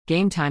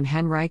Gametime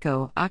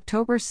Henrico,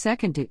 October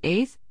 2nd to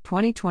 8th,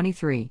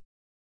 2023.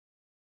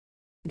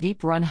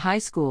 Deep Run High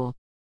School.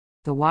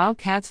 The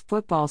Wildcats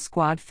football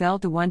squad fell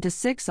to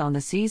 1-6 on the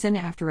season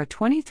after a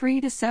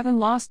 23-7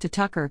 loss to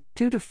Tucker,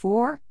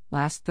 2-4,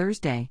 last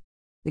Thursday.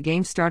 The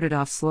game started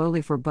off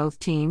slowly for both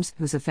teams,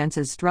 whose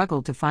offenses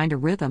struggled to find a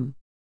rhythm.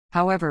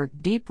 However,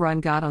 Deep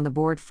Run got on the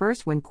board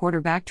first when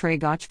quarterback Trey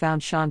Gotch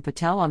found Sean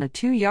Patel on a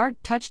 2-yard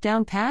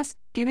touchdown pass,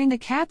 giving the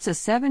Cats a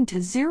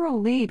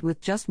 7-0 lead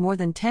with just more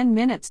than 10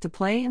 minutes to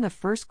play in the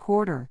first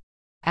quarter.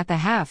 At the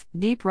half,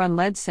 Deep Run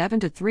led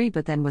 7-3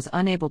 but then was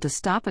unable to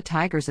stop a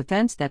Tigers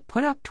offense that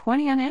put up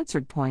 20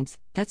 unanswered points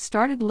that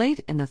started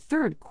late in the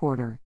third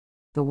quarter.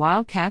 The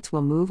Wildcats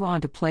will move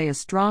on to play a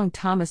strong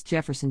Thomas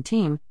Jefferson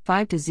team,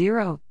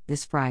 5-0,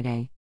 this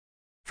Friday.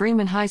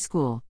 Freeman High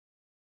School.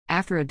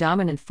 After a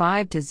dominant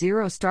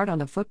 5-0 start on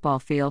the football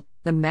field,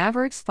 the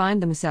Mavericks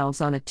find themselves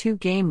on a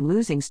 2-game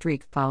losing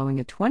streak following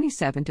a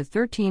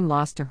 27-13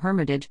 loss to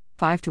Hermitage,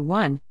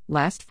 5-1,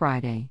 last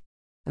Friday.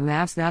 The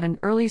Mavs got an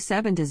early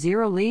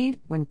 7-0 lead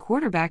when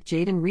quarterback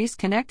Jaden Reese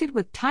connected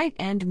with tight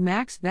end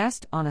Max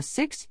Vest on a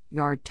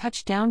 6-yard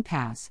touchdown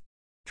pass.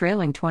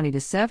 Trailing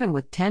 20-7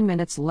 with 10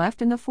 minutes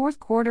left in the fourth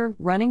quarter,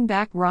 running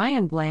back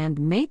Ryan Bland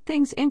made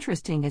things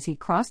interesting as he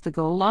crossed the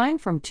goal line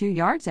from 2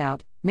 yards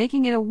out,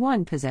 making it a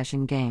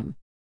one-possession game.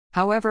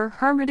 However,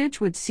 Hermitage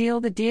would seal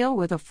the deal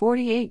with a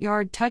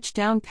 48-yard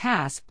touchdown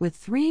pass with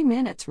 3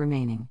 minutes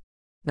remaining.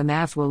 The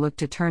Mavs will look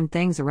to turn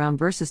things around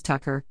versus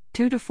Tucker,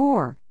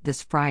 2-4,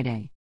 this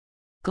Friday.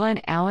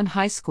 Glen Allen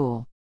High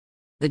School.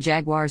 The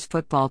Jaguars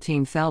football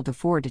team fell to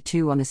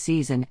 4-2 on the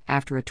season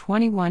after a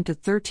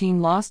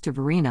 21-13 loss to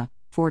Varina,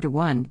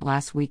 4-1,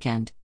 last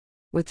weekend.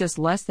 With just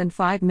less than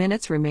 5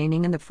 minutes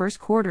remaining in the first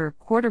quarter,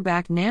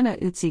 quarterback Nana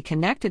Utsi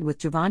connected with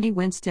Javonte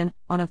Winston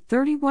on a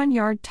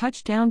 31-yard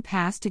touchdown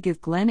pass to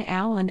give Glen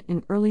Allen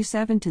an early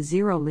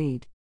 7-0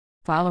 lead.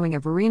 Following a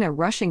Varina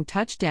rushing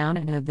touchdown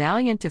and a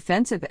valiant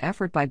defensive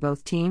effort by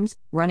both teams,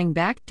 running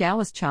back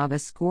Dallas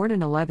Chavez scored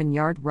an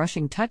 11-yard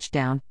rushing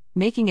touchdown,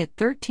 making it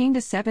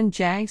 13-7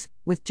 Jags,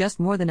 with just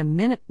more than a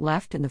minute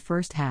left in the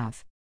first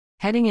half.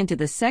 Heading into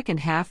the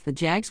second half, the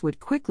Jags would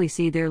quickly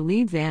see their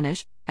lead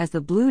vanish, as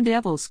the Blue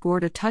Devils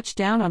scored a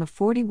touchdown on a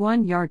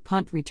 41-yard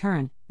punt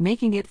return,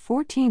 making it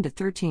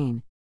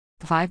 14-13.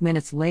 5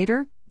 minutes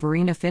later,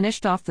 Varina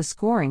finished off the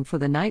scoring for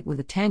the night with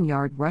a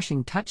 10-yard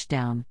rushing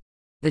touchdown.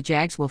 The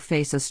Jags will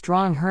face a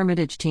strong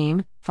Hermitage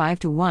team,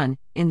 5-1,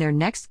 in their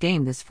next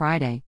game this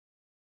Friday.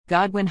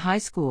 Godwin High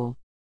School.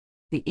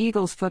 The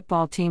Eagles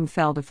football team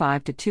fell to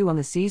 5-2 on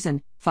the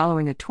season,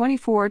 following a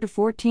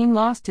 24-14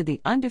 loss to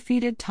the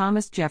undefeated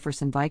Thomas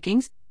Jefferson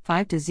Vikings,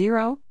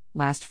 5-0,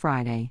 last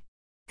Friday.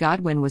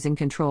 Godwin was in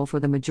control for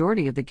the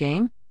majority of the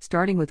game,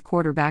 starting with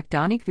quarterback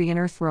Donnie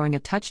Wiener throwing a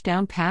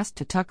touchdown pass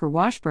to Tucker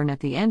Washburn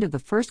at the end of the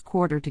first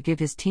quarter to give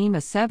his team a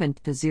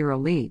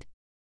 7-0 lead.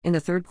 In the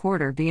third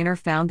quarter, Wiener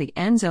found the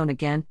end zone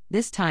again.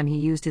 This time he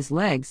used his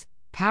legs,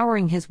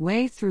 powering his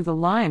way through the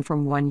line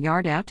from 1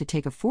 yard out to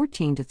take a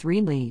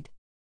 14-3 lead.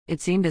 It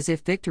seemed as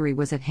if victory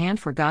was at hand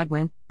for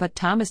Godwin, but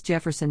Thomas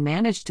Jefferson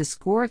managed to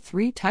score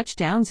 3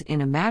 touchdowns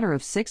in a matter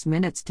of 6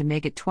 minutes to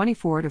make it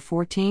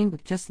 24-14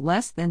 with just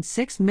less than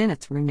 6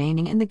 minutes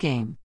remaining in the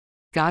game.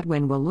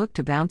 Godwin will look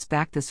to bounce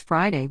back this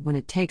Friday when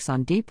it takes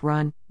on Deep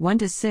Run,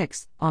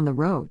 1-6, on the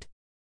road.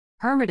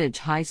 Hermitage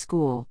High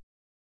School.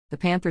 The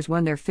Panthers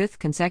won their 5th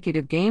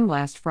consecutive game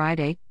last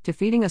Friday,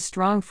 defeating a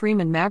strong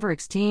Freeman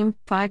Mavericks team,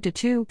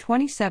 5-2,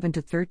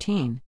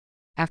 27-13.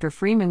 After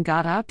Freeman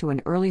got out to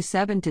an early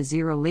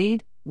 7-0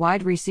 lead,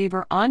 wide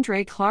receiver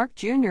Andre Clark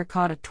Jr.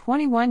 caught a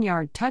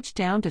 21-yard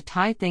touchdown to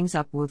tie things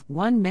up with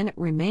 1 minute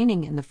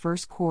remaining in the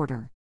first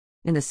quarter.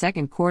 In the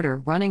second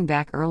quarter, running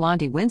back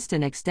Erlonte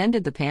Winston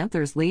extended the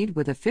Panthers' lead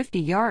with a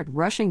 50-yard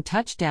rushing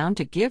touchdown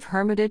to give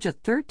Hermitage a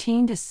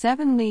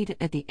 13-7 lead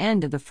at the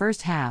end of the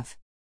first half.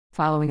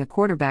 Following a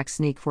quarterback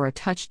sneak for a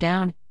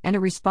touchdown and a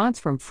response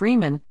from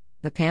Freeman,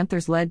 the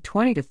Panthers led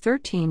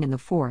 20-13 in the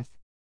fourth.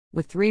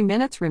 With 3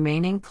 minutes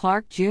remaining,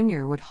 Clark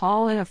Jr. would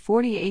haul in a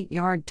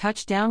 48-yard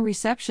touchdown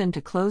reception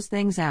to close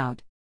things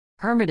out.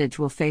 Hermitage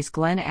will face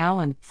Glen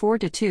Allen,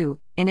 4-2,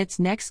 in its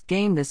next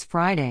game this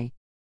Friday.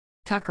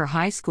 Tucker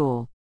High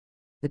School.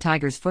 The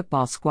Tigers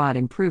football squad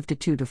improved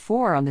to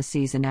 2-4 on the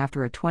season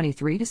after a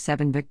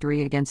 23-7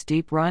 victory against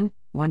Deep Run,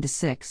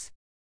 1-6.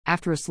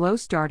 After a slow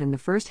start in the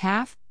first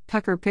half,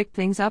 Tucker picked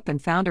things up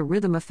and found a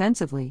rhythm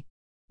offensively.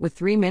 With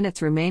 3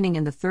 minutes remaining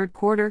in the third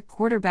quarter,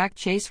 quarterback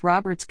Chase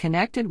Roberts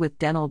connected with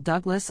Denell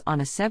Douglas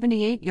on a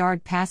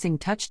 78-yard passing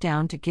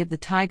touchdown to give the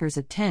Tigers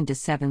a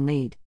 10-7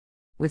 lead.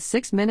 With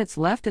 6 minutes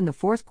left in the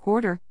fourth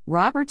quarter,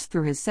 Roberts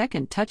threw his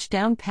second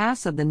touchdown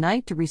pass of the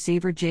night to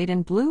receiver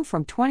Jaden Blue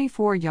from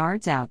 24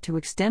 yards out to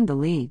extend the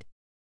lead.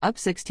 Up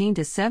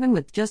 16-7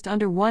 with just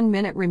under 1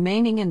 minute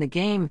remaining in the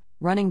game,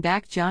 running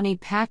back Johnny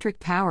Patrick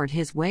powered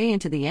his way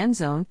into the end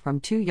zone from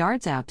 2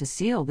 yards out to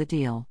seal the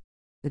deal.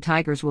 The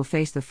Tigers will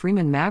face the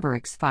Freeman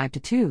Mavericks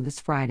 5-2 this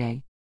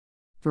Friday.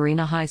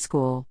 Varina High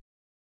School.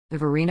 The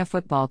Varina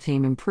football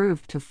team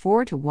improved to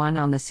 4-1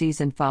 on the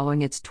season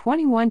following its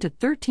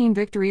 21-13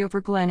 victory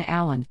over Glen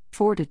Allen,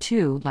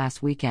 4-2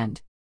 last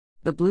weekend.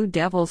 The Blue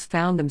Devils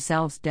found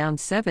themselves down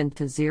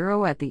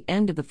 7-0 at the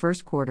end of the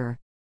first quarter,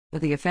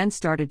 but the offense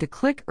started to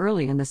click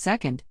early in the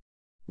second.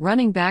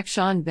 Running back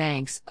Sean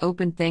Banks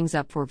opened things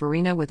up for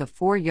Varina with a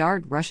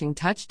 4-yard rushing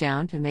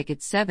touchdown to make it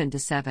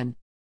 7-7.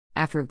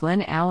 After a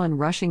Glen Allen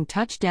rushing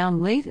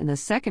touchdown late in the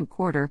second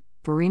quarter,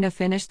 Varina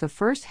finished the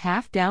first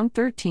half down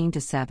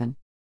 13-7.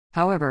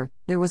 However,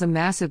 there was a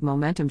massive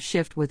momentum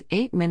shift with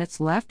 8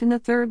 minutes left in the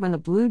third when the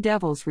Blue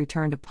Devils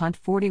returned a punt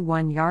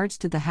 41 yards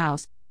to the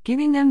house,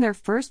 giving them their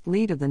first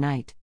lead of the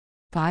night.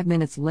 5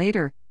 minutes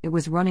later, it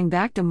was running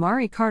back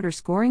Damari Carter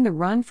scoring the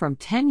run from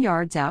 10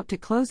 yards out to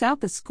close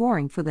out the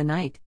scoring for the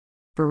night.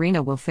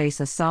 Varina will face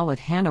a solid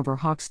Hanover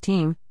Hawks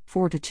team,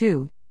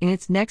 4-2, in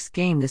its next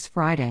game this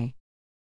Friday.